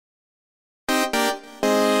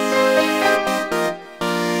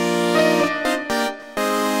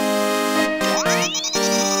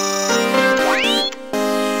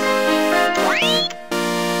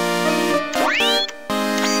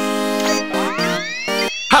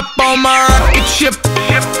Hop on my rocket ship.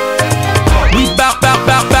 We bout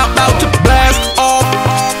to blast off.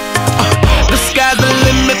 The sky's the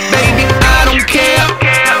limit, baby, I don't care.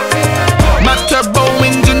 My turbo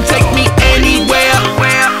engine take me anywhere.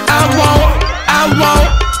 I won't.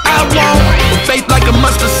 With faith like a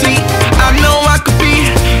mustard seed, I know I could be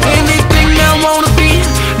anything I wanna be.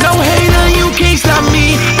 No hater, you can't stop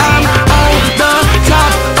me. I'm on the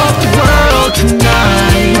top of the world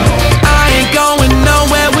tonight. I ain't going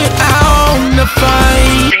nowhere without the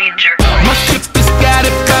fight. My ship is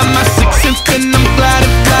guided by my sixth sense, and I'm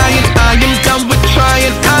gliding, flying. I am done with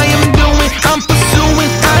trying. I am doing, I'm pursuing.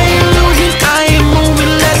 I ain't losing, I ain't moving.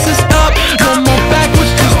 Less is up, no more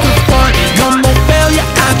backwards, just the front. No more failure,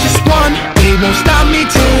 I just won. They won't stop me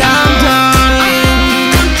till I'm done.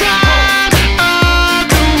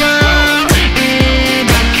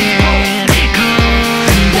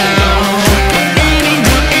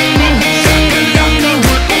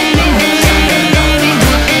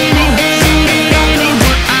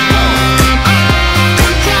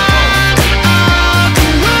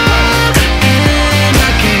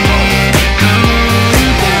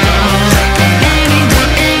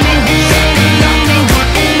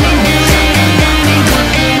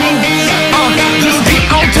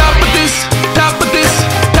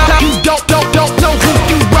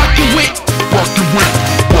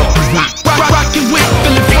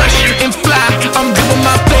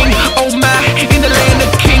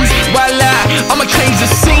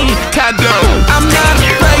 I'm not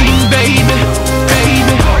afraid, baby.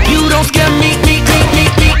 You don't scare me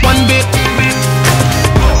one bit.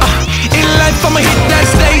 In life I'ma hit that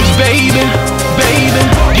stage, baby.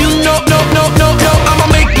 You know, I'ma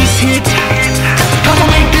make this hit.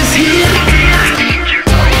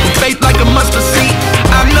 With faith like a mustard seed,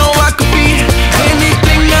 I know I could be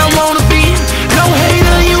anything I wanna be. No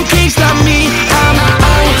hater, you can't stop me. I'm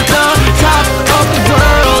on the top of the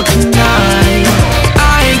world tonight. I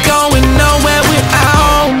ain't going nowhere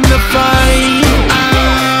without the fight.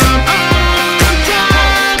 I'm on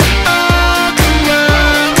top of the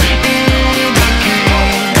world, and I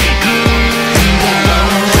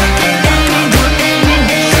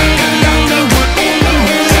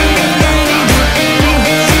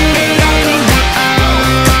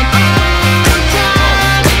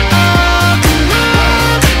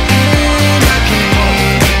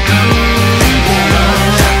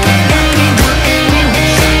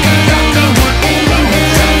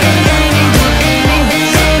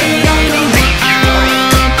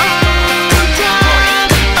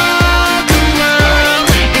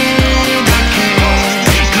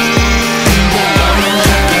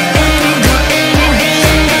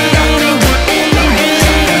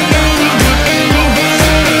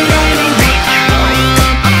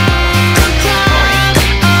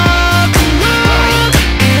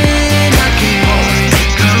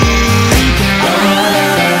can't come down.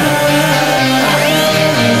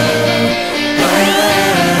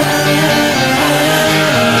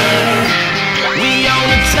 We on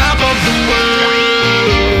the top of the world.